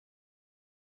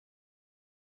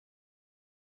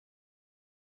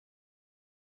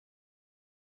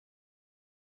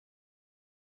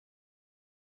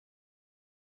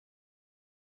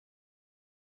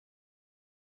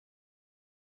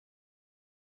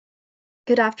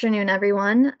Good afternoon,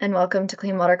 everyone, and welcome to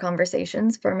Clean Water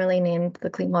Conversations, formerly named the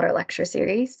Clean Water Lecture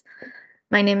Series.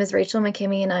 My name is Rachel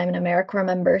McKimmey, and I'm an AmeriCorps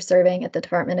member serving at the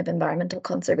Department of Environmental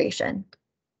Conservation.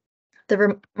 The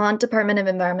Vermont Department of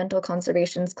Environmental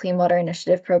Conservation's Clean Water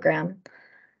Initiative Program,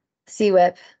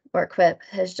 CWIP, or CWIP,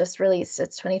 has just released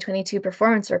its 2022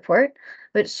 performance report,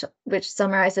 which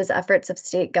summarizes efforts of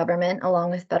state government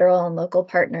along with federal and local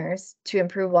partners to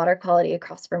improve water quality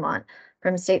across Vermont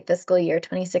from State Fiscal Year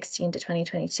 2016 to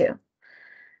 2022.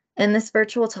 In this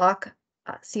virtual talk,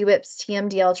 CWIP's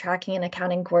TMDL Tracking and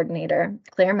Accounting Coordinator,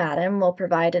 Claire Madden, will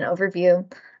provide an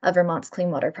overview of Vermont's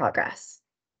clean water progress.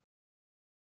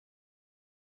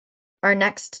 Our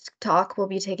next talk will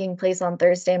be taking place on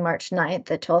Thursday, March 9th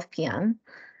at 12 p.m.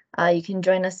 You can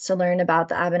join us to learn about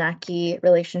the Abenaki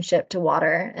relationship to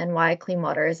water and why clean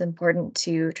water is important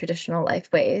to traditional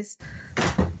lifeways.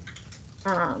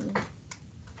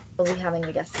 We'll be having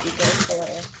a guest speaker for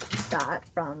that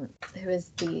who is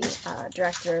the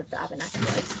director of the Abenaki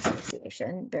Life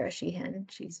Association, Vera Sheehan.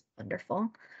 She's wonderful.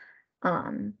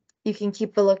 You can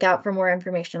keep a lookout for more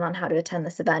information on how to attend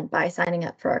this event by signing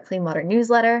up for our Clean Water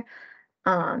newsletter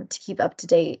to keep up to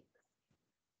date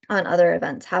on other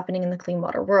events happening in the clean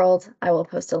water world. I will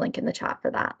post a link in the chat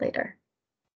for that later.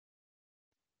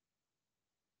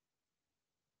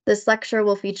 This lecture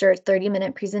will feature a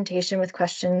 30-minute presentation with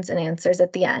questions and answers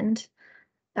at the end.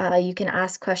 You can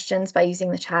ask questions by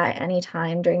using the chat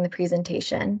anytime during the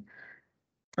presentation.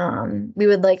 We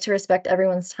would like to respect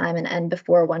everyone's time and end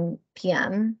before 1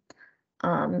 p.m.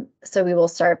 So we will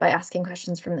start by asking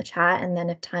questions from the chat, and then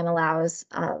if time allows,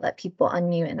 let people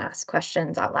unmute and ask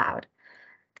questions out loud.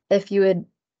 If you would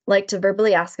like to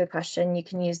verbally ask a question, you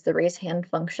can use the raise hand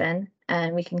function,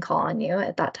 and we can call on you.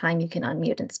 At that time, you can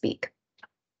unmute and speak.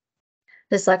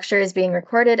 This lecture is being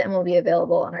recorded and will be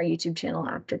available on our YouTube channel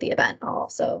after the event. I'll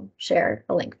also share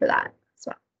a link for that as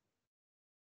well.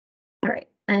 All right,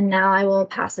 and now I will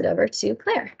pass it over to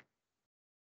Claire.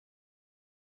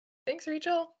 Thanks,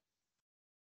 Rachel.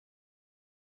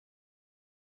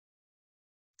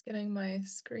 Getting my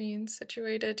screen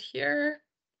situated here.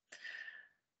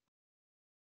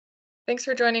 Thanks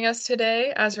for joining us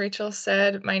today. As Rachel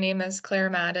said, my name is Claire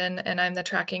Madden, and I'm the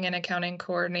Tracking and Accounting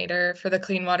Coordinator for the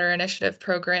Clean Water Initiative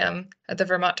Program at the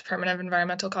Vermont Department of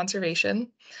Environmental Conservation.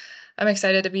 I'm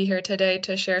excited to be here today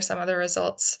to share some of the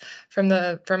results from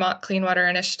the Vermont Clean Water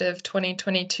Initiative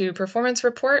 2022 Performance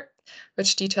Report,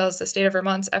 which details the state of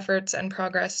Vermont's efforts and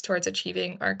progress towards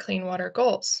achieving our clean water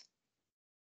goals.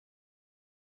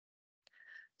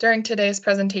 During today's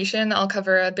presentation, I'll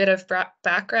cover a bit of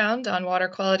background on water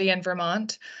quality in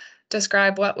Vermont,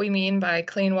 describe what we mean by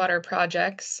clean water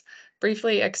projects,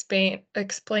 briefly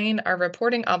explain our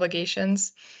reporting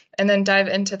obligations, and then dive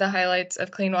into the highlights of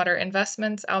clean water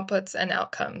investments, outputs, and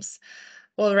outcomes.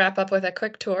 We'll wrap up with a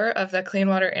quick tour of the Clean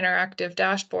Water Interactive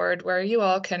Dashboard, where you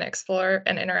all can explore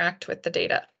and interact with the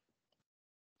data.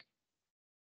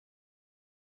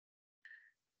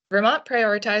 Vermont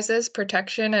prioritizes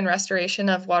protection and restoration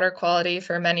of water quality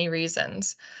for many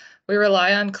reasons. We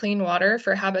rely on clean water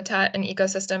for habitat and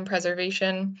ecosystem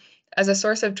preservation, as a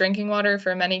source of drinking water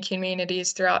for many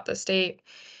communities throughout the state,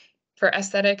 for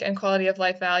aesthetic and quality of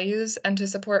life values, and to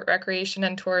support recreation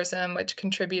and tourism, which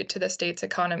contribute to the state's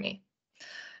economy.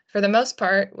 For the most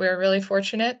part, we're really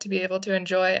fortunate to be able to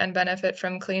enjoy and benefit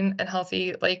from clean and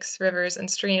healthy lakes, rivers,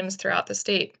 and streams throughout the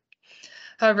state.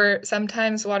 However,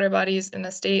 sometimes water bodies in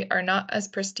the state are not as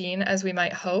pristine as we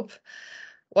might hope.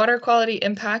 Water quality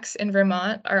impacts in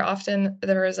Vermont are often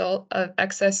the result of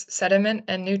excess sediment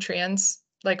and nutrients,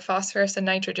 like phosphorus and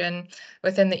nitrogen,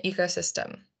 within the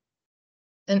ecosystem.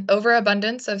 An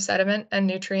overabundance of sediment and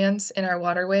nutrients in our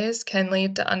waterways can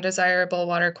lead to undesirable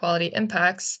water quality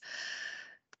impacts.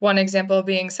 One example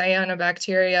being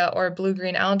cyanobacteria or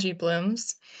blue-green algae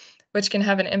blooms, which can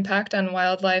have an impact on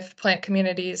wildlife, plant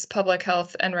communities, public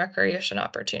health, and recreation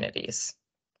opportunities.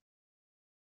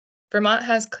 Vermont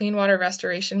has clean water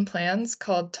restoration plans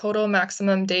called Total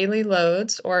Maximum Daily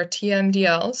Loads, or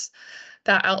TMDLs,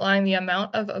 that outline the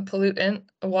amount of a pollutant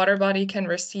a water body can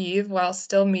receive while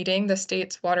still meeting the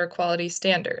state's water quality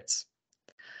standards.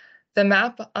 The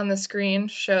map on the screen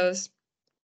shows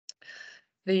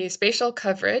the spatial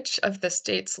coverage of the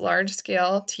state's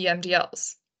large-scale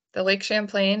TMDLs. The Lake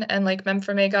Champlain and Lake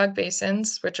Memphremagog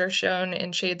basins, which are shown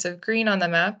in shades of green on the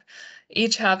map,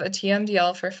 each have a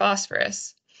TMDL for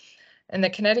phosphorus. And the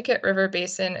Connecticut River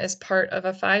Basin is part of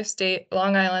a 5-state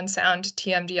Long Island Sound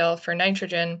TMDL for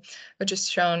nitrogen, which is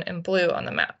shown in blue on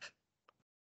the map.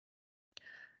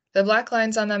 The black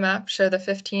lines on the map show the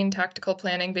 15 tactical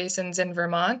planning basins in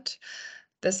Vermont.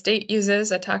 The state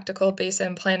uses a tactical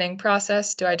basin planning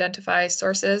process to identify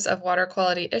sources of water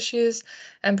quality issues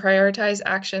and prioritize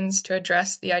actions to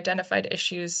address the identified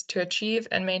issues to achieve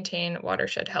and maintain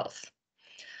watershed health.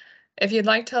 If you'd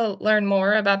like to learn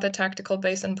more about the tactical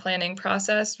basin planning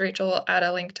process, Rachel will add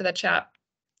a link to the chat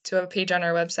to a page on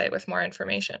our website with more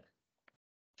information.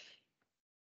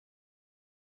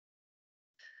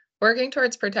 Working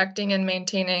towards protecting and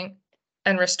maintaining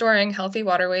and restoring healthy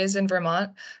waterways in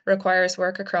Vermont requires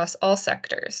work across all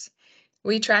sectors.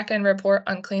 We track and report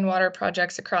on clean water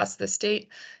projects across the state,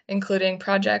 including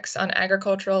projects on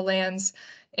agricultural lands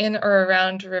in or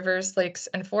around rivers, lakes,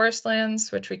 and forest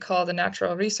lands, which we call the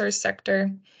natural resource sector,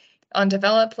 on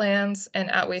developed lands, and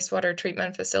at wastewater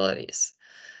treatment facilities.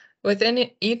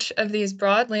 Within each of these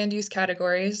broad land use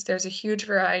categories, there's a huge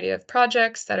variety of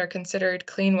projects that are considered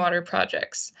clean water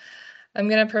projects. I'm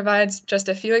going to provide just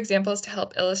a few examples to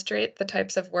help illustrate the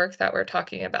types of work that we're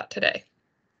talking about today.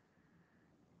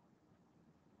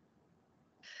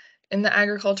 In the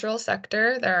agricultural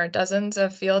sector, there are dozens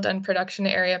of field and production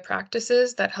area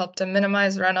practices that help to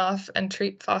minimize runoff and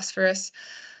treat phosphorus.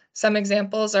 Some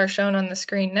examples are shown on the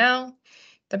screen now.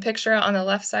 The picture on the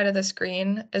left side of the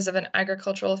screen is of an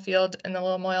agricultural field in the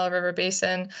Moyle River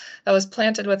Basin that was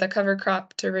planted with a cover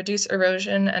crop to reduce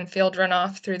erosion and field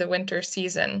runoff through the winter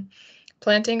season.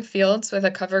 Planting fields with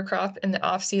a cover crop in the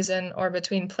off-season or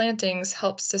between plantings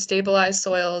helps to stabilize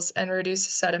soils and reduce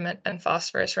sediment and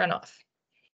phosphorus runoff.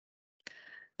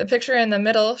 The picture in the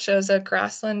middle shows a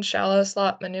grassland shallow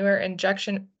slot manure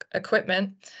injection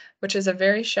equipment, which is a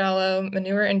very shallow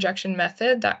manure injection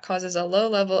method that causes a low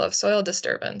level of soil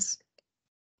disturbance.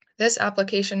 This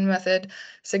application method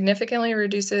significantly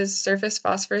reduces surface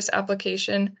phosphorus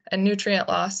application and nutrient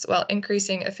loss while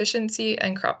increasing efficiency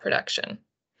and crop production.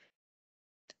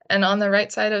 And on the right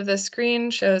side of the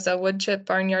screen shows a wood chip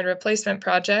barnyard replacement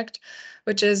project,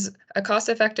 which is a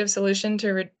cost-effective solution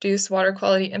to reduce water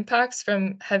quality impacts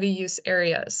from heavy use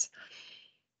areas.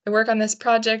 The work on this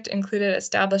project included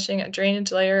establishing a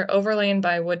drainage layer overlain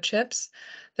by wood chips.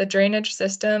 The drainage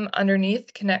system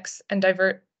underneath collects and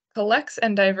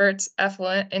diverts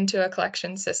effluent into a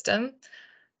collection system.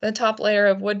 The top layer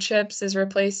of wood chips is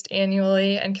replaced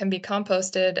annually and can be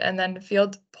composted and then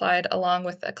field applied along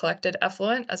with the collected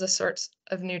effluent as a source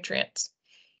of nutrients.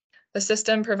 The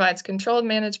system provides controlled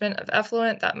management of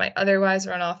effluent that might otherwise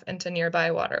run off into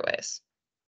nearby waterways.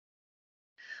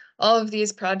 All of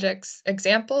these projects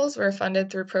examples were funded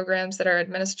through programs that are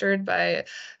administered by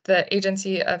the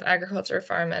Agency of Agriculture,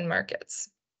 Farm, and Markets.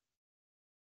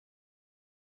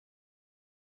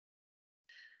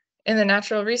 In the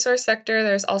natural resource sector,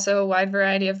 there's also a wide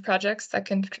variety of projects that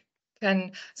can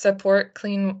support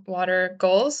clean water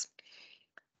goals.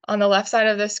 On the left side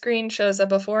of the screen shows a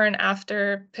before and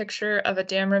after picture of a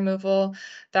dam removal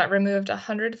that removed a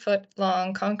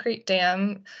 100-foot-long concrete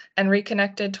dam and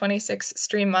reconnected 26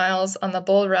 stream miles on the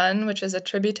Bull Run, which is a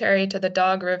tributary to the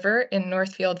Dog River in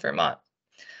Northfield, Vermont.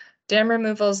 Dam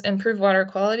removals improve water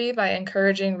quality by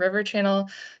encouraging river channel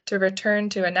to return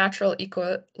to a natural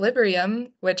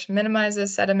equilibrium, which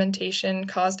minimizes sedimentation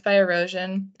caused by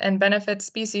erosion and benefits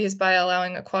species by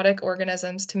allowing aquatic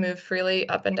organisms to move freely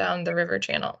up and down the river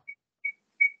channel.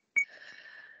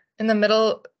 In the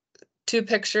middle two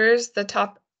pictures, the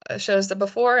top shows the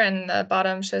before and the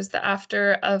bottom shows the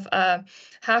after of a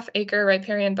half-acre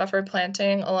riparian buffer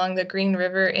planting along the Green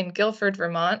River in Guilford,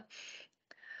 Vermont.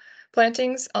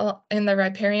 Plantings in the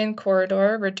riparian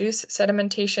corridor reduce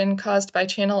sedimentation caused by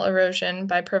channel erosion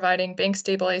by providing bank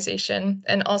stabilization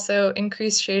and also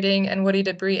increase shading and woody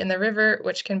debris in the river,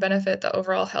 which can benefit the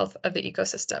overall health of the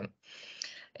ecosystem.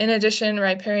 In addition,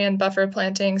 riparian buffer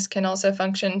plantings can also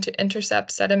function to intercept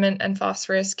sediment and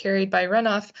phosphorus carried by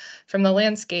runoff from the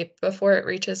landscape before it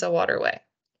reaches a waterway.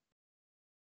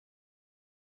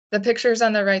 The pictures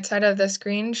on the right side of the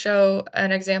screen show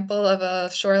an example of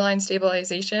a shoreline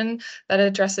stabilization that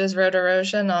addresses road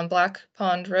erosion on Black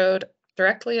Pond Road,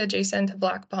 directly adjacent to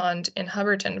Black Pond in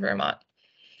Hubbardton, Vermont.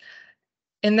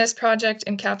 In this project,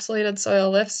 encapsulated soil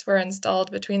lifts were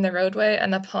installed between the roadway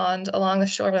and the pond along the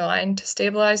shoreline to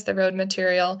stabilize the road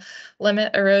material,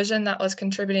 limit erosion that was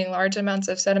contributing large amounts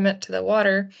of sediment to the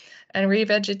water, and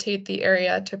revegetate the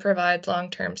area to provide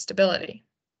long-term stability.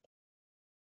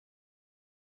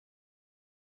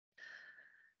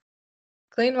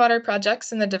 Clean water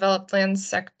projects in the developed lands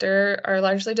sector are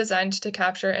largely designed to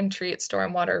capture and treat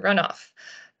stormwater runoff.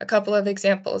 A couple of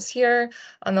examples here.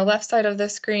 On the left side of the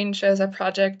screen shows a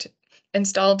project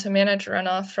installed to manage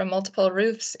runoff from multiple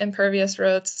roofs, impervious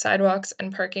roads, sidewalks,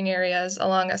 and parking areas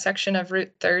along a section of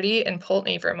Route 30 in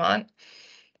Poultney, Vermont.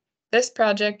 This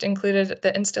project included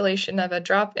the installation of a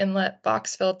drop inlet,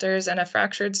 box filters, and a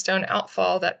fractured stone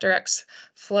outfall that directs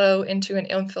flow into an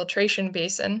infiltration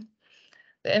basin.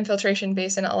 The infiltration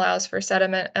basin allows for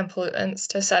sediment and pollutants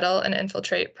to settle and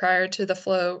infiltrate prior to the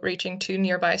flow reaching two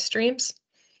nearby streams.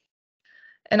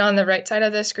 And on the right side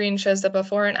of the screen shows the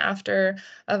before and after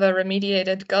of a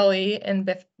remediated gully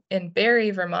in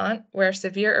Barry, Vermont, where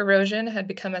severe erosion had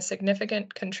become a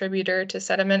significant contributor to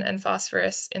sediment and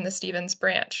phosphorus in the Stevens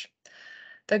Branch.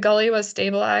 The gully was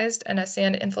stabilized and a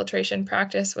sand infiltration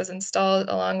practice was installed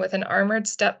along with an armored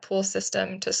step pool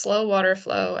system to slow water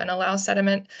flow and allow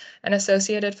sediment and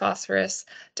associated phosphorus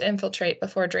to infiltrate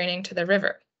before draining to the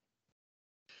river.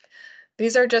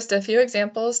 These are just a few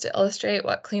examples to illustrate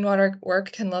what clean water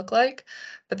work can look like,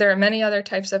 but there are many other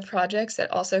types of projects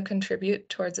that also contribute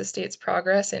towards the state's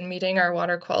progress in meeting our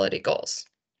water quality goals.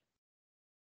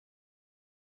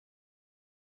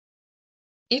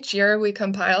 Each year, we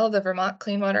compile the Vermont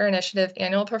Clean Water Initiative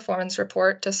Annual Performance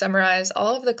Report to summarize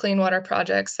all of the clean water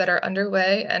projects that are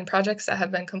underway and projects that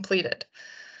have been completed.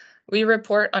 We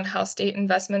report on how state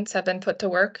investments have been put to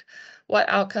work, what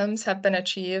outcomes have been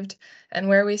achieved, and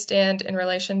where we stand in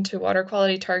relation to water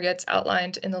quality targets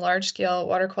outlined in the large-scale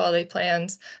water quality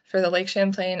plans for the Lake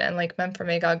Champlain and Lake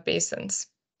Memphremagog basins.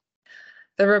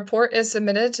 The report is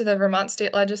submitted to the Vermont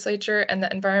State Legislature and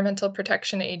the Environmental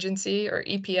Protection Agency, or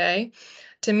EPA,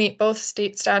 to meet both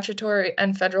state statutory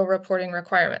and federal reporting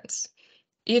requirements.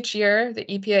 Each year, the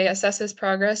EPA assesses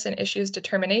progress and issues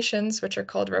determinations, which are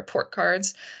called report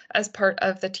cards, as part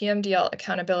of the TMDL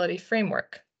accountability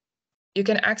framework. You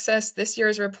can access this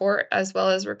year's report as well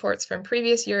as reports from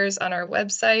previous years on our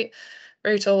website.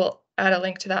 Rachel will add a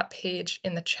link to that page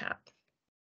in the chat.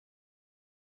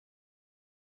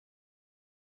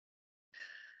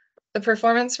 The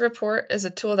performance report is a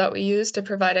tool that we use to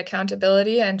provide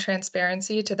accountability and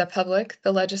transparency to the public,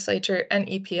 the legislature, and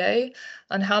EPA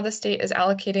on how the state is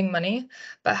allocating money,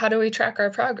 but how do we track our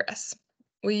progress?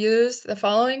 We use the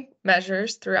following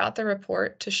measures throughout the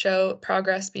report to show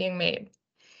progress being made.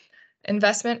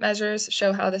 Investment measures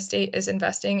show how the state is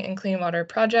investing in clean water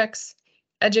projects.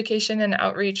 Education and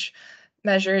outreach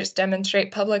measures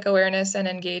demonstrate public awareness and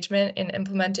engagement in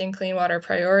implementing clean water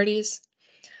priorities.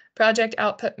 Project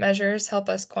output measures help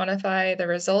us quantify the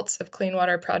results of clean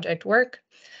water project work,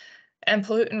 and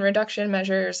pollutant reduction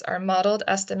measures are modeled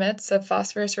estimates of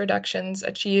phosphorus reductions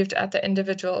achieved at the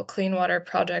individual clean water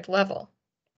project level.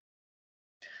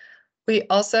 We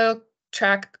also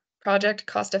track project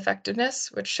cost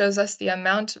effectiveness, which shows us the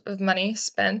amount of money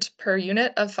spent per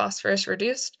unit of phosphorus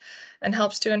reduced and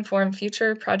helps to inform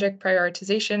future project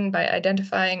prioritization by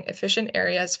identifying efficient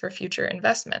areas for future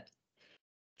investment.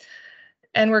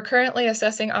 And we're currently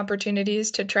assessing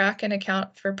opportunities to track and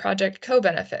account for project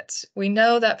co-benefits. We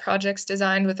know that projects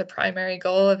designed with a primary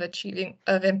goal of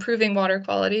improving water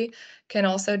quality can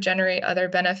also generate other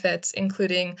benefits,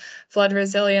 including flood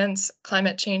resilience,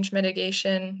 climate change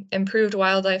mitigation, improved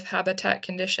wildlife habitat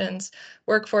conditions,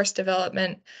 workforce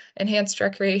development, enhanced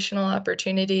recreational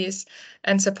opportunities,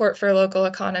 and support for local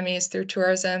economies through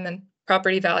tourism and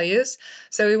property values.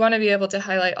 So we want to be able to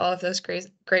highlight all of those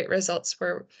great results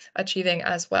we're achieving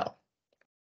as well.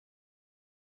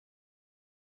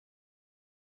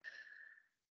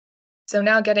 So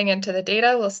now getting into the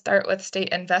data, we'll start with state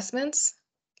investments.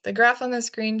 The graph on the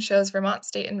screen shows Vermont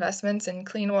state investments in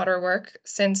clean water work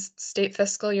since State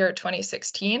Fiscal Year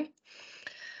 2016.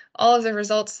 All of the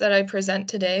results that I present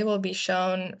today will be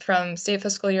shown from State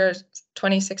Fiscal Year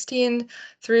 2016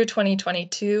 through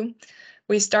 2022.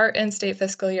 We start in State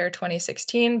Fiscal Year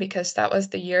 2016 because that was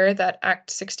the year that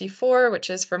Act 64, which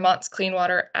is Vermont's Clean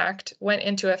Water Act, went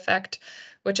into effect,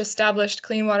 which established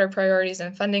clean water priorities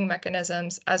and funding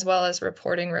mechanisms, as well as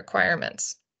reporting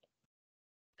requirements.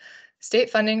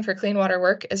 State funding for clean water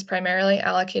work is primarily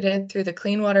allocated through the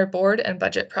Clean Water Board and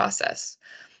budget process.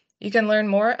 You can learn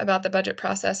more about the budget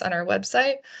process on our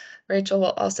website. Rachel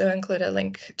will also include a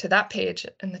link to that page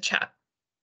in the chat.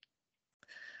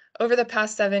 Over the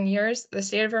past 7 years, the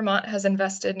state of Vermont has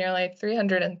invested nearly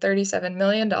 $337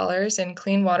 million in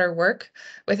clean water work,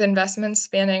 with investments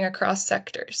spanning across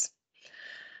sectors.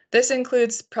 This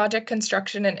includes project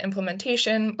construction and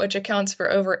implementation, which accounts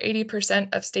for over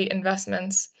 80% of state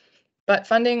investments, but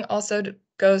funding also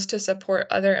goes to support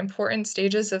other important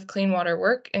stages of clean water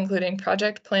work, including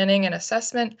project planning and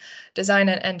assessment, design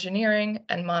and engineering,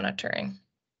 and monitoring.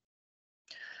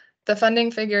 The funding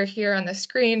figure here on the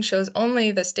screen shows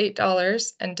only the state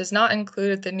dollars and does not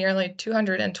include the nearly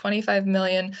 $225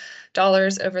 million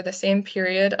over the same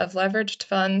period of leveraged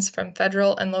funds from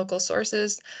federal and local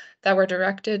sources that were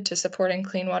directed to supporting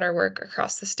clean water work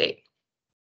across the state.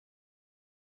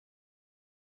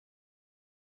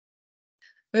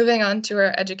 Moving on to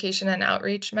our education and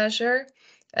outreach measure.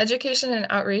 Education and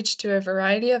outreach to a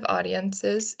variety of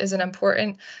audiences is an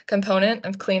important component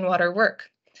of clean water work.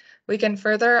 We can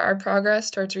further our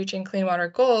progress towards reaching clean water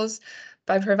goals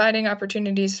by providing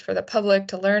opportunities for the public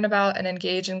to learn about and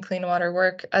engage in clean water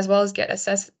work, as well as get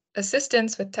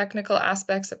assistance with technical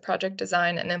aspects of project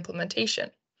design and implementation.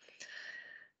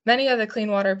 Many of the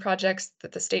clean water projects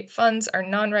that the state funds are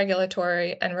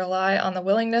non-regulatory and rely on the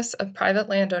willingness of private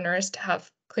landowners to have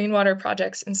clean water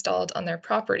projects installed on their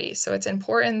property. So it's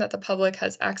important that the public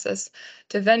has access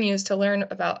to venues to learn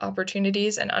about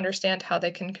opportunities and understand how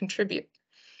they can contribute.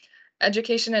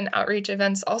 Education and outreach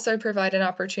events also provide an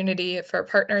opportunity for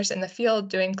partners in the field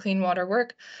doing clean water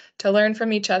work to learn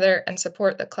from each other and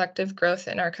support the collective growth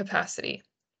in our capacity.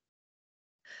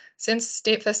 Since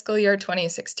State Fiscal Year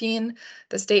 2016,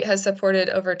 the state has supported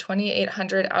over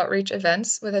 2,800 outreach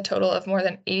events with a total of more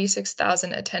than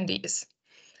 86,000 attendees.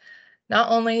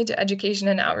 Not only do education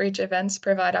and outreach events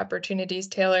provide opportunities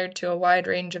tailored to a wide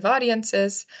range of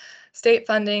audiences, state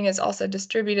funding is also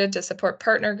distributed to support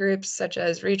partner groups such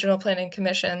as regional planning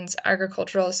commissions,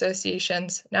 agricultural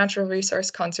associations, natural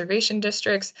resource conservation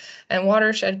districts, and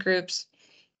watershed groups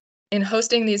in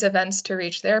hosting these events to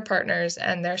reach their partners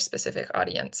and their specific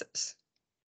audiences.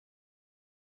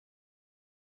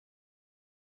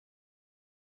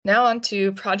 Now on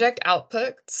to project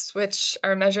outputs, which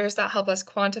are measures that help us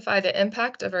quantify the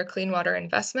impact of our clean water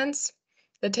investments.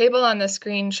 The table on the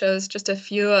screen shows just a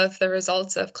few of the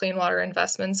results of clean water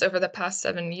investments over the past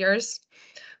 7 years.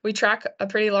 We track a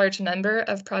pretty large number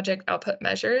of project output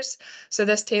measures, so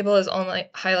this table is only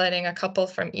highlighting a couple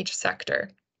from each sector.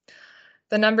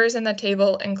 The numbers in the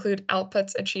table include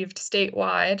outputs achieved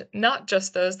statewide, not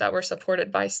just those that were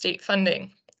supported by state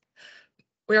funding.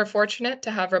 We are fortunate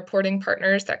to have reporting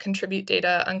partners that contribute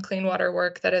data on clean water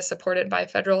work that is supported by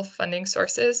federal funding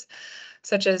sources,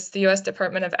 such as the U.S.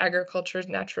 Department of Agriculture's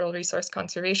Natural Resource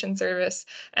Conservation Service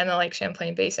and the Lake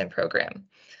Champlain Basin Program.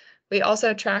 We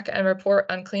also track and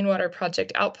report on clean water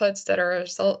project outputs that are a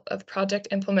result of project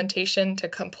implementation to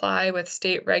comply with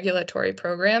state regulatory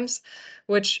programs,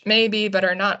 which may be but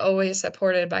are not always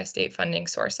supported by state funding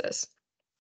sources.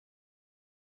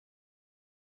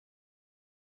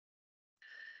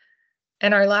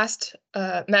 And our last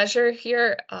measure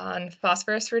here on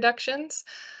phosphorus reductions.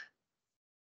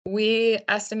 We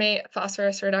estimate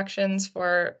phosphorus reductions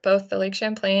for both the Lake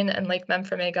Champlain and Lake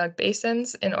Memphremagog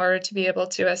basins in order to be able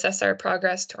to assess our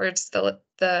progress towards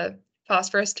the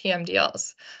phosphorus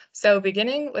TMDLs. So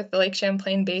beginning with the Lake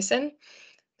Champlain Basin,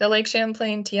 the Lake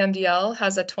Champlain TMDL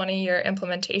has a 20-year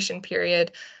implementation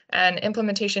period, and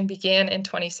implementation began in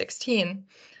 2016.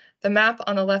 The map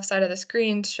on the left side of the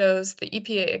screen shows the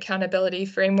EPA accountability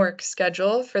framework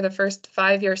schedule for the first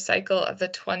 5-year cycle of the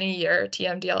 20-year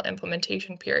TMDL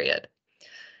implementation period.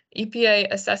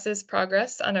 EPA assesses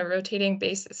progress on a rotating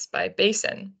basis by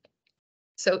basin.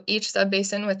 So each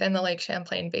subbasin within the Lake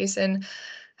Champlain Basin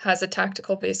has a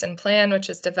tactical basin plan,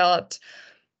 which is developed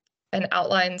and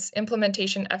outlines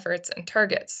implementation efforts and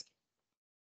targets.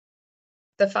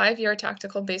 The 5-year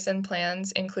tactical basin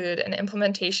plans include an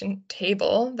implementation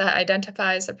table that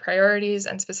identifies the priorities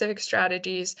and specific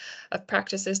strategies of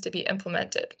practices to be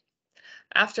implemented.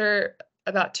 After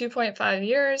about 2.5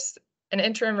 years, an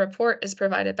interim report is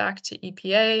provided back to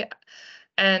EPA,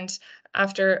 and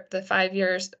after the 5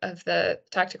 years of the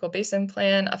tactical basin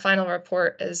plan, a final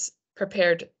report is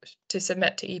prepared to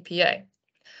submit to EPA.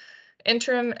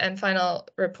 Interim and final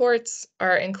reports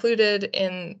are included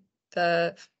in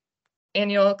the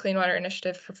annual Clean Water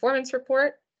Initiative Performance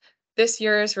Report. This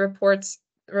year's report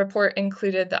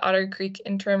included the Otter Creek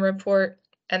Interim Report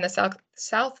and the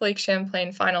South Lake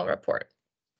Champlain Final Report.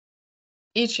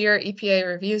 Each year, EPA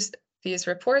reviews these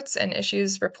reports and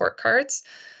issues report cards.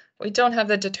 We don't have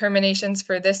the determinations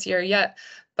for this year yet,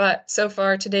 but so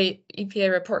far to date, EPA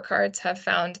report cards have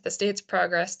found the state's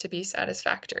progress to be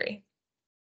satisfactory.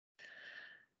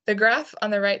 The graph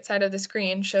on the right side of the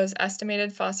screen shows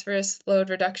estimated phosphorus load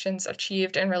reductions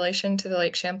achieved in relation to the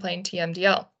Lake Champlain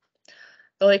TMDL.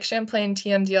 The Lake Champlain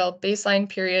TMDL baseline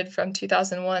period from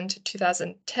 2001 to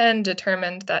 2010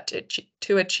 determined that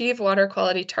to achieve water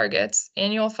quality targets,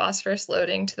 annual phosphorus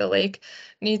loading to the lake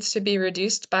needs to be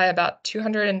reduced by about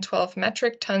 212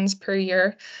 metric tons per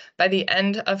year by the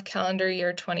end of calendar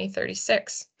year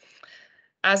 2036.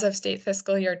 As of State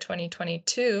Fiscal Year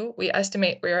 2022, we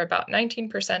estimate we are about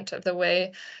 19% of the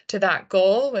way to that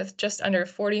goal, with just under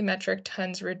 40 metric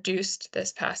tons reduced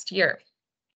this past year.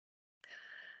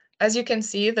 As you can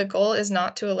see, the goal is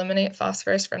not to eliminate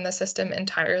phosphorus from the system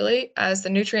entirely, as the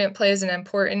nutrient plays an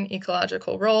important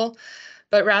ecological role,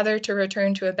 but rather to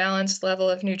return to a balanced level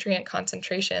of nutrient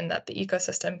concentration that the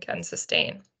ecosystem can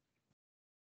sustain.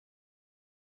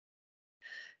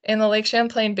 In the Lake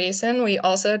Champlain Basin, we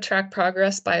also track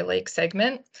progress by lake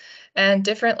segment, and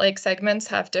different lake segments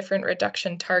have different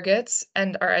reduction targets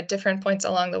and are at different points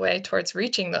along the way towards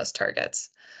reaching those targets.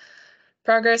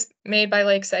 Progress made by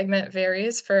lake segment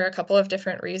varies for a couple of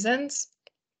different reasons.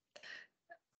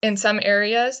 In some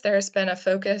areas, there's been a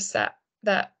focus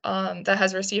that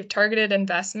has received targeted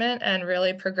investment and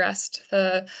really progressed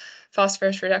the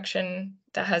phosphorus reduction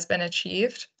that has been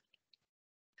achieved.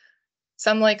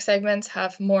 Some lake segments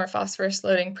have more phosphorus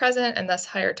loading present and thus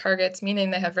higher targets, meaning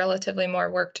they have relatively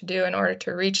more work to do in order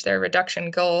to reach their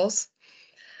reduction goals.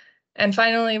 And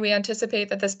finally, we anticipate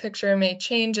that this picture may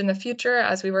change in the future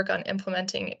as we work on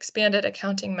implementing expanded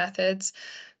accounting methods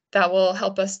that will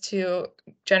help us to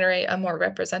generate a more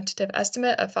representative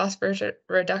estimate of phosphorus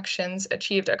reductions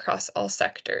achieved across all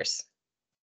sectors.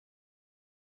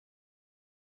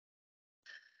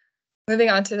 Moving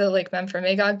on to the Lake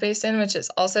Memphremagog Basin, which is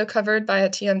also covered by a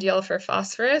TMDL for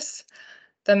phosphorus.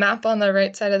 The map on the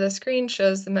right side of the screen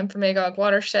shows the Memphremagog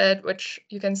watershed, which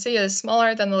you can see is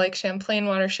smaller than the Lake Champlain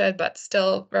watershed, but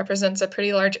still represents a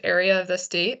pretty large area of the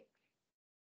state.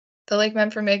 The Lake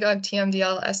Memphremagog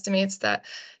TMDL estimates that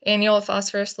annual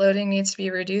phosphorus loading needs to be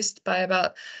reduced by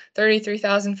about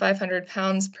 33,500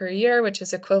 pounds per year, which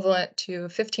is equivalent to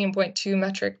 15.2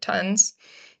 metric tons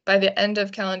by the end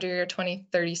of calendar year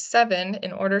 2037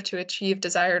 in order to achieve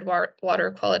desired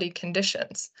water quality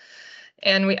conditions.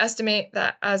 And we estimate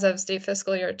that as of State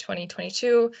Fiscal Year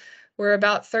 2022, we're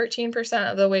about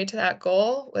 13% of the way to that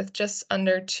goal, with just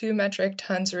under 2 metric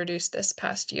tons reduced this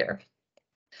past year.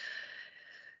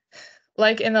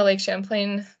 Like in the Lake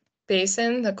Champlain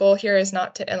Basin, the goal here is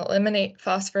not to eliminate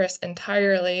phosphorus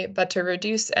entirely, but to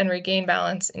reduce and regain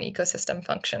balance in ecosystem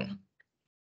function.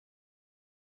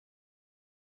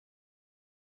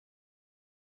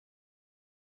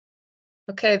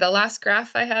 Okay, the last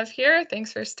graph I have here,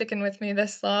 thanks for sticking with me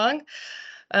this long.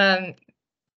 The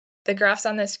graphs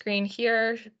on the screen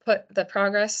here put the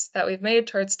progress that we've made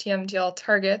towards TMDL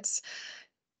targets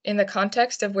in the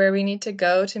context of where we need to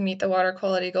go to meet the water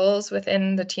quality goals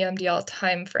within the TMDL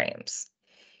timeframes.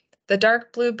 The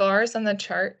dark blue bars on the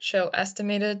chart show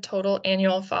estimated total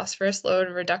annual phosphorus load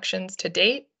reductions to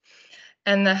date,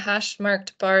 and the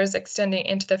hash-marked bars extending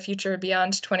into the future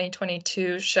beyond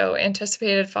 2022 show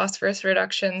anticipated phosphorus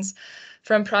reductions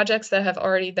from projects that have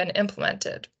already been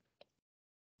implemented.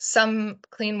 Some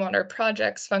clean water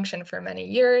projects function for many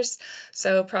years,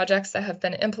 so projects that have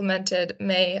been implemented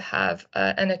may have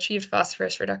an achieved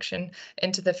phosphorus reduction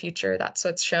into the future. That's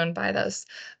what's shown by those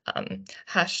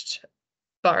hashed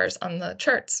bars on the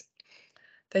charts.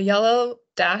 The yellow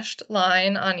dashed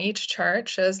line on each chart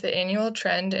shows the annual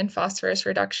trend in phosphorus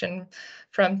reduction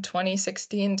from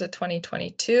 2016 to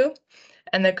 2022.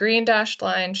 And the green dashed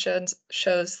line shows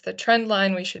the trend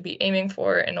line we should be aiming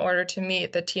for in order to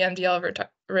meet the TMDL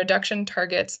reduction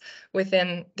targets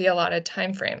within the allotted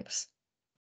timeframes.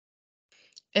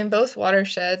 In both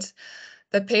watersheds,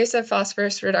 the pace of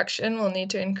phosphorus reduction will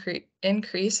need to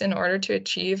increase in order to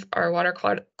achieve our water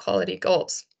quality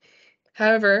goals.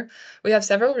 However, we have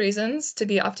several reasons to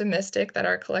be optimistic that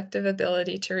our collective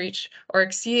ability to reach or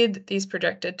exceed these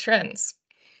projected trends.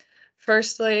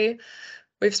 Firstly,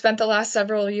 we've spent the last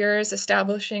several years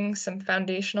establishing some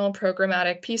foundational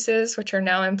programmatic pieces which are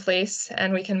now in place,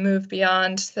 and we can move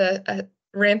beyond the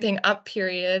ramping up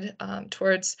period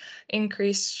towards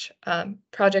increased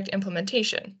project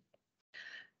implementation.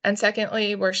 And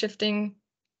secondly, we're shifting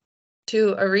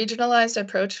to a regionalized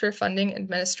approach for funding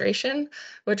administration,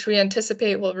 which we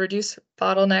anticipate will reduce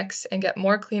bottlenecks and get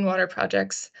more clean water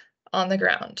projects on the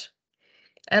ground.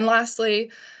 And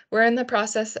lastly, we're in the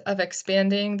process of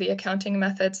expanding the accounting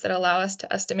methods that allow us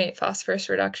to estimate phosphorus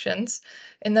reductions.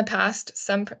 In the past,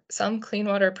 some clean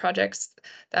water projects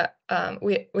that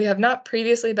we have not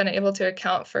previously been able to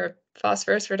account for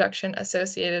phosphorus reduction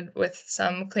associated with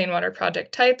some clean water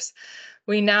project types.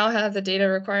 We now have the data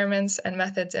requirements and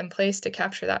methods in place to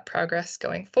capture that progress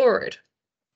going forward.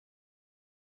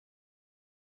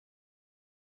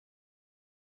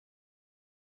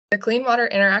 The Clean Water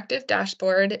Interactive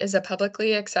Dashboard is a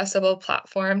publicly accessible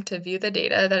platform to view the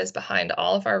data that is behind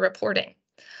all of our reporting.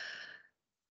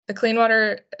 The Clean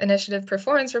Water Initiative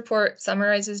Performance Report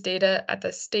summarizes data at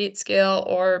the state scale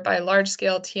or by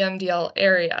large-scale TMDL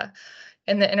area.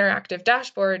 In the interactive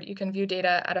dashboard, you can view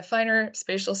data at a finer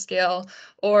spatial scale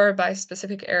or by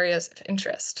specific areas of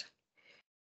interest.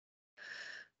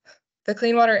 The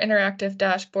Clean Water Interactive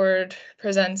Dashboard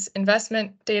presents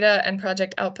investment data and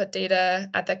project output data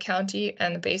at the county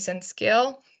and the basin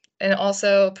scale. and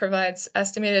also provides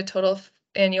estimated total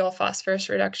annual phosphorus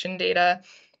reduction data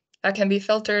that can be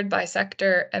filtered by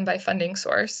sector and by funding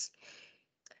source.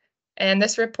 And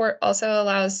this report also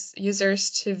allows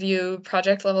users to view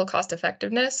project level cost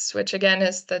effectiveness, which again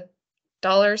is the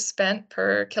dollars spent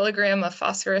per kilogram of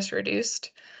phosphorus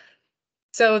reduced.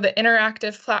 So the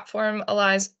interactive platform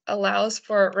allows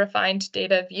for refined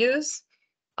data views.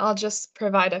 I'll just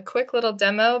provide a quick little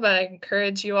demo, but I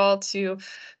encourage you all to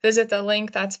visit the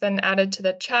link that's been added to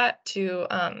the chat to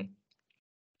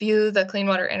view the Clean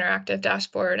Water Interactive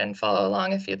dashboard and follow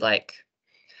along if you'd like.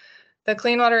 The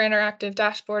Clean Water Interactive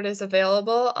dashboard is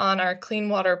available on our Clean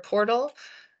Water portal.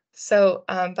 So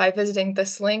by visiting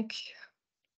this link,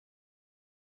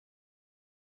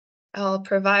 I'll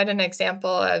provide an example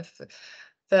of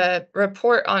the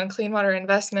report on clean water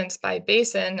investments by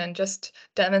basin and just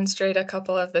demonstrate a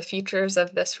couple of the features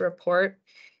of this report.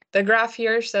 The graph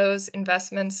here shows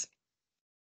investment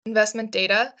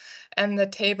data, and the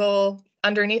table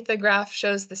underneath the graph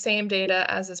shows the same data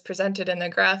as is presented in the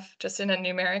graph, just in a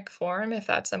numeric form, if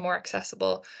that's a more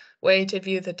accessible way to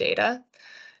view the data.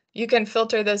 You can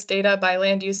filter this data by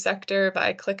land use sector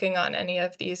by clicking on any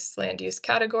of these land use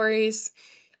categories.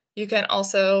 You can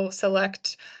also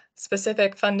select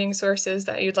specific funding sources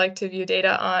that you'd like to view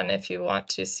data on if you want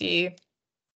to see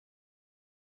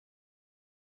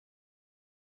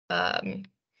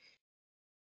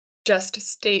just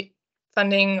state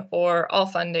funding or all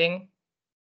funding.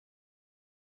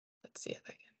 Let's see if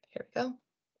I can, here we go.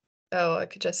 So I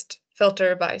could just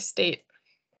filter by state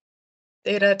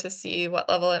data to see what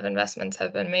level of investments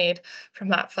have been made from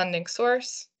that funding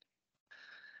source.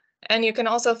 And you can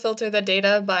also filter the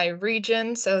data by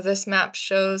region. So this map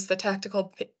shows the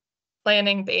tactical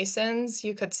planning basins.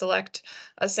 You could select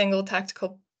a single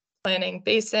tactical planning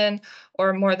basin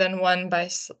or more than one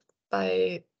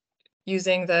by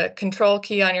using the control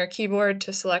key on your keyboard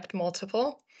to select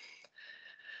multiple.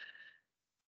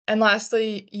 And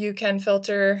lastly, you can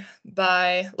filter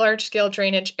by large-scale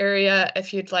drainage area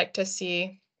if you'd like to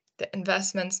see the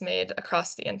investments made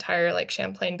across the entire Lake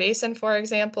Champlain Basin, for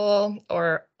example,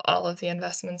 or all of the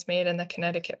investments made in the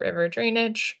Connecticut River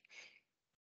drainage.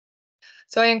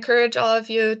 So I encourage all of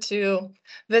you to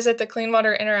visit the Clean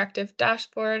Water Interactive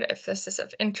dashboard if this is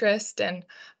of interest and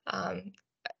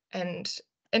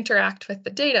interact with the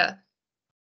data.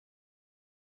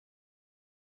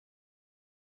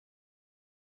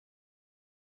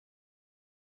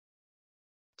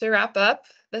 To wrap up,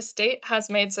 the state has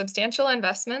made substantial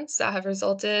investments that have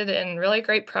resulted in really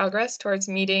great progress towards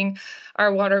meeting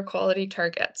our water quality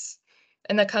targets.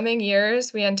 In the coming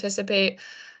years, we anticipate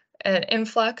an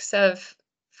influx of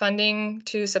funding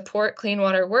to support clean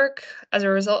water work as a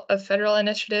result of federal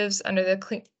initiatives under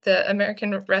the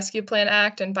American Rescue Plan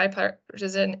Act and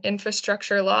bipartisan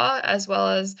infrastructure law, as well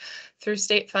as through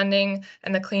state funding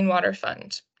and the Clean Water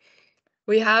Fund.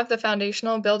 We have the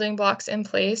foundational building blocks in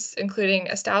place, including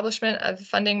establishment of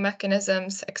funding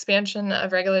mechanisms, expansion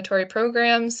of regulatory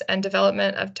programs, and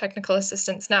development of technical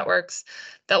assistance networks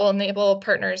that will enable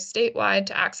partners statewide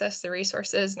to access the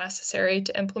resources necessary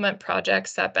to implement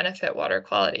projects that benefit water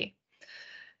quality.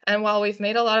 And while we've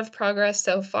made a lot of progress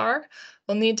so far,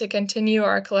 we'll need to continue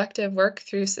our collective work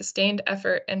through sustained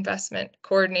effort, investment,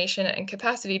 coordination, and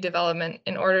capacity development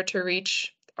in order to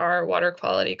reach our water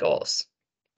quality goals.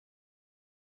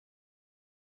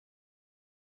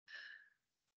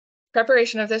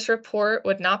 Preparation of this report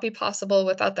would not be possible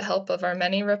without the help of our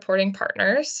many reporting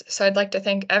partners, so I'd like to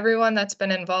thank everyone that's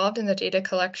been involved in the data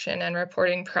collection and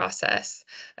reporting process,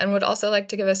 and would also like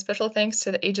to give a special thanks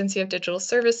to the Agency of Digital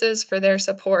Services for their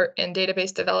support in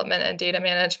database development and data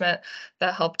management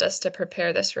that helped us to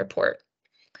prepare this report.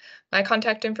 My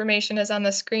contact information is on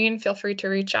the screen. Feel free to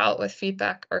reach out with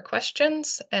feedback or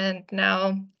questions, and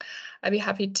now I'd be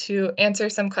happy to answer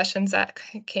some questions that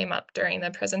came up during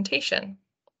the presentation.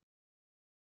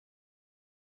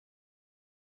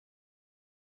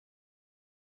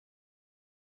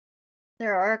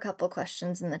 There are a couple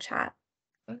questions in the chat.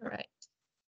 All right.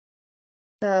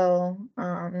 So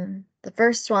the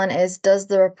first one is, does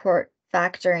the report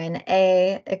factor in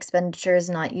A, expenditures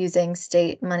not using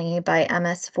state money by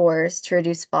MS4s to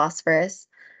reduce phosphorus?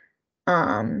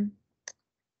 And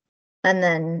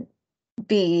then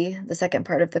B, the second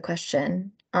part of the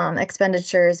question,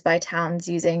 expenditures by towns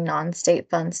using non-state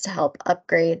funds to help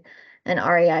upgrade an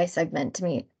REI segment to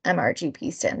meet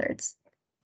MRGP standards.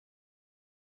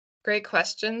 Great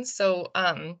questions. So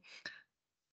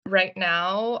right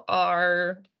now,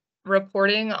 our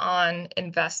reporting on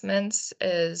investments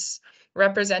is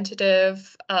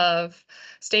representative of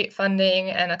state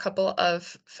funding and a couple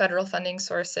of federal funding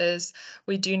sources.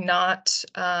 We do not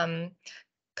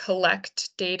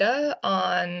collect data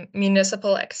on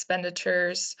municipal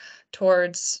expenditures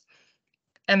towards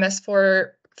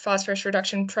MS4 phosphorus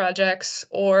reduction projects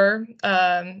or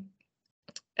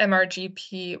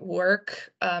MRGP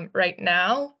work right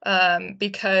now,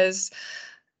 because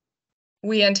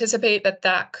we anticipate that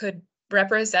that could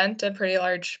represent a pretty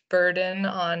large burden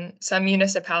on some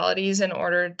municipalities in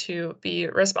order to be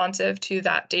responsive to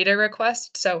that data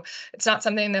request. So it's not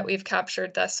something that we've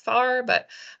captured thus far, but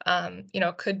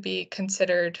could be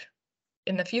considered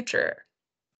in the future.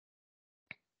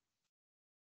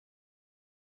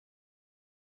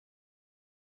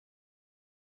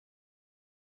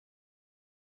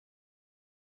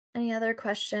 Any other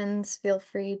questions? Feel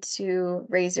free to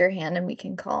raise your hand and we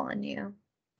can call on you,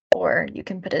 or you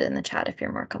can put it in the chat if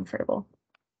you're more comfortable.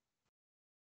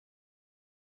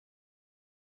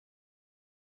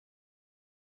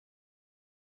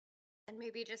 And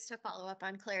maybe just to follow up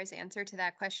on Claire's answer to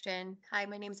that question. Hi,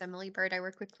 my name is Emily Bird. I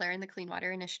work with Claire in the Clean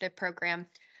Water Initiative program.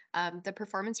 The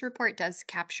performance report does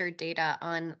capture data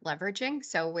on leveraging.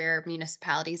 So where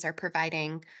municipalities are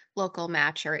providing local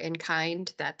match or in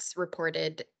kind, that's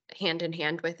reported hand in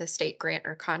hand with a state grant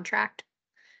or contract.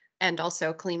 And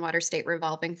also Clean Water State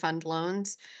Revolving Fund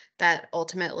loans that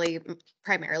ultimately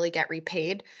primarily get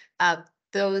repaid.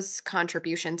 Those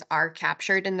contributions are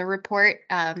captured in the report.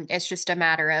 It's just a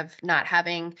matter of not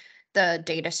having the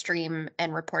data stream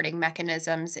and reporting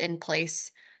mechanisms in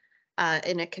place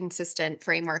in a consistent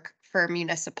framework for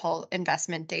municipal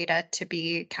investment data to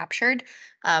be captured.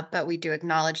 But we do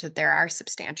acknowledge that there are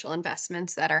substantial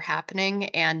investments that are happening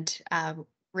and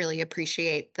really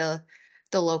appreciate the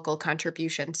local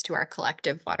contributions to our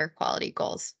collective water quality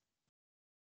goals.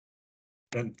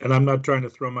 And I'm not trying to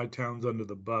throw my towns under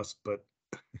the bus, but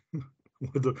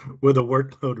with a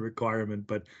workload requirement,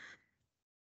 but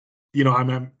I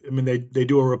mean they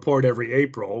do a report every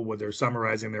April where they're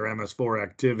summarizing their MS4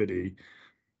 activity,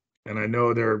 and I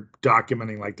know they're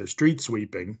documenting like their street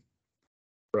sweeping,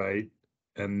 right?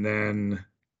 And then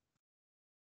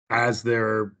as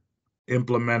they're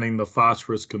implementing the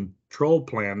phosphorus control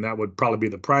plan, that would probably be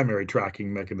the primary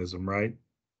tracking mechanism, right?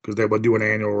 Because they would do an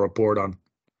annual report on.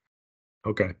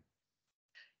 Okay.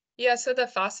 Yeah, so the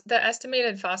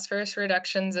estimated phosphorus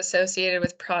reductions associated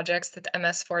with projects that the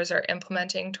MS4s are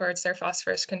implementing towards their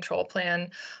phosphorus control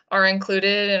plan are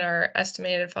included in our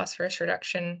estimated phosphorus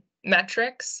reduction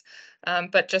metrics.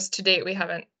 But just to date, we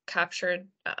haven't captured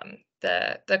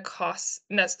the costs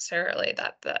necessarily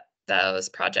that those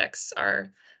projects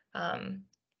are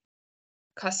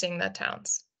costing the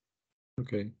towns.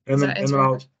 Okay. Does that answer your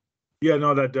question? Yeah,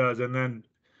 no, that does. And then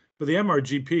for the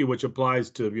MRGP, which applies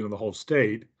to, the whole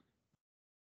state,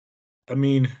 I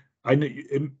mean, I know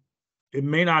it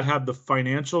may not have the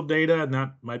financial data, and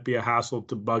that might be a hassle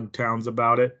to bug towns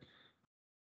about it.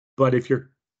 But if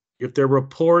they're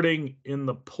reporting in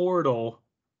the portal,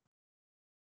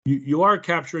 you are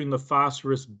capturing the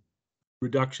phosphorus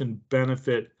reduction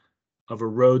benefit of a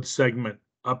road segment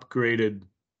upgraded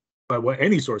by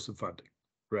any source of funding,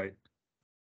 right?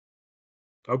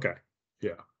 Okay,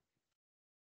 yeah.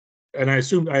 And I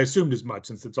assumed as much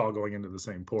since it's all going into the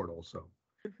same portal. So,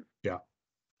 yeah.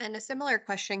 And a similar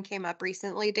question came up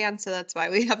recently, Dan, so that's why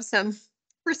we have some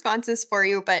responses for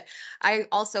you. But I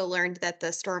also learned that the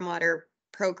stormwater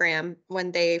program,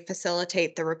 when they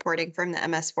facilitate the reporting from the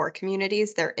MS4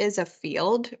 communities, there is a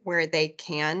field where they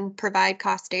can provide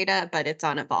cost data, but it's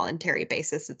on a voluntary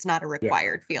basis. It's not a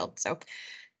required field. So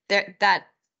it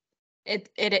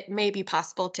may be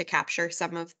possible to capture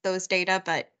some of those data,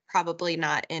 but probably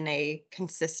not in a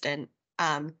consistent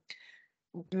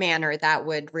manner that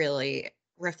would really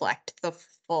reflect the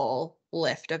full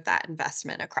lift of that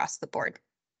investment across the board.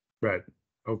 Right.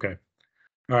 Okay.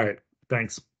 All right.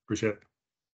 Thanks. Appreciate it.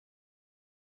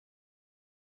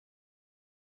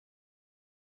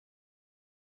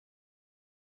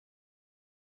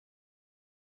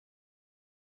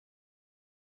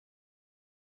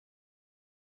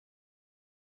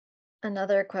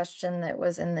 Another question that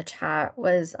was in the chat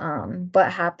was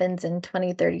what happens in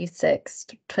 2036,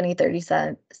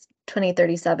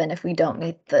 2037 if we don't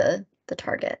meet the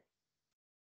target?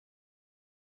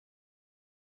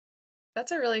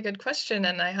 That's a really good question,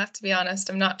 and I have to be honest,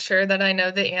 I'm not sure that I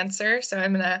know the answer, so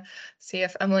I'm gonna see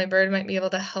if Emily Bird might be able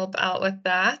to help out with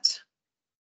that.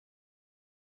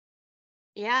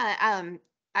 Yeah,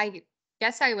 I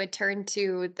guess I would turn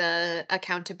to the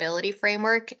accountability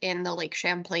framework in the Lake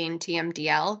Champlain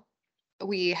TMDL.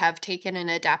 We have taken an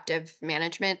adaptive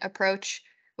management approach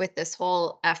with this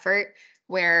whole effort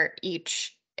where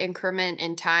each increment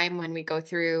in time when we go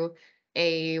through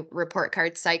a report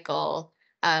card cycle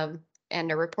and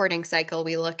a reporting cycle,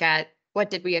 we look at what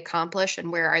did we accomplish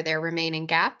and where are there remaining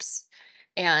gaps?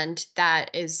 And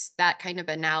that kind of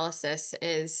analysis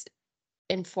is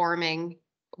informing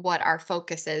what our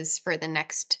focus is for the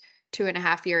next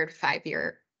 2.5 year to 5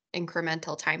 year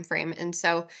incremental time frame. And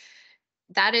so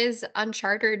that is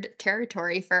uncharted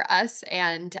territory for us.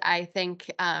 And I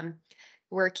think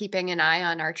we're keeping an eye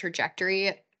on our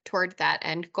trajectory toward that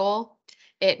end goal.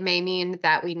 It may mean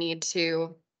that we need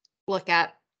to look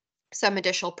at some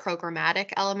additional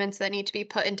programmatic elements that need to be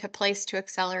put into place to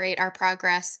accelerate our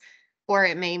progress, or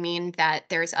it may mean that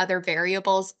there's other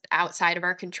variables outside of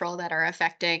our control that are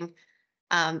affecting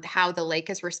how the lake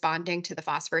is responding to the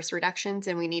phosphorus reductions,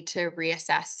 and we need to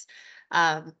reassess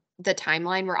the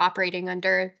timeline we're operating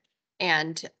under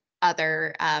and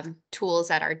other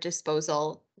tools at our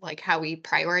disposal, like how we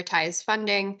prioritize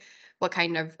funding, what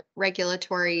kind of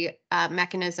regulatory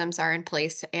mechanisms are in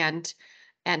place, and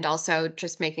also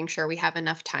just making sure we have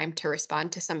enough time to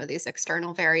respond to some of these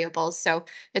external variables. So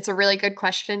it's a really good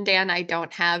question, Dan. I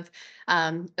don't have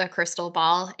a crystal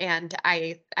ball, and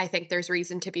I think there's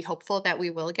reason to be hopeful that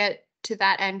we will get to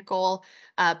that end goal,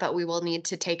 but we will need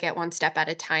to take it one step at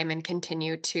a time and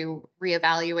continue to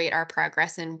reevaluate our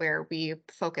progress and where we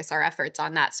focus our efforts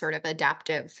on that sort of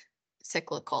adaptive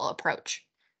cyclical approach.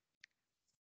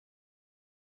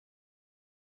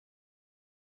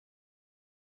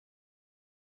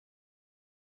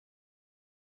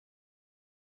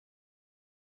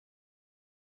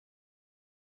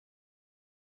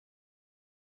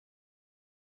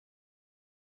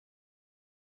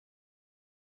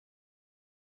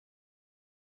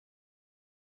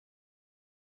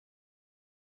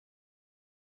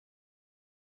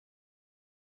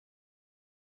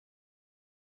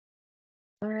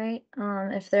 All right,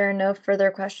 if there are no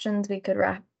further questions, we could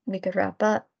wrap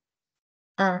up.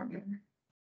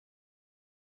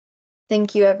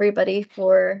 Thank you, everybody,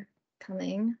 for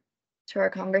coming to our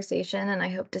conversation, and I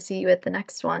hope to see you at the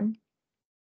next one.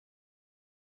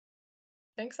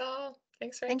 Thanks all.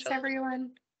 Thanks, Rachel. Thanks,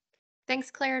 everyone. Thanks,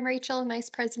 Claire and Rachel.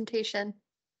 Nice presentation.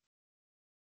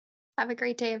 Have a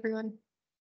great day, everyone.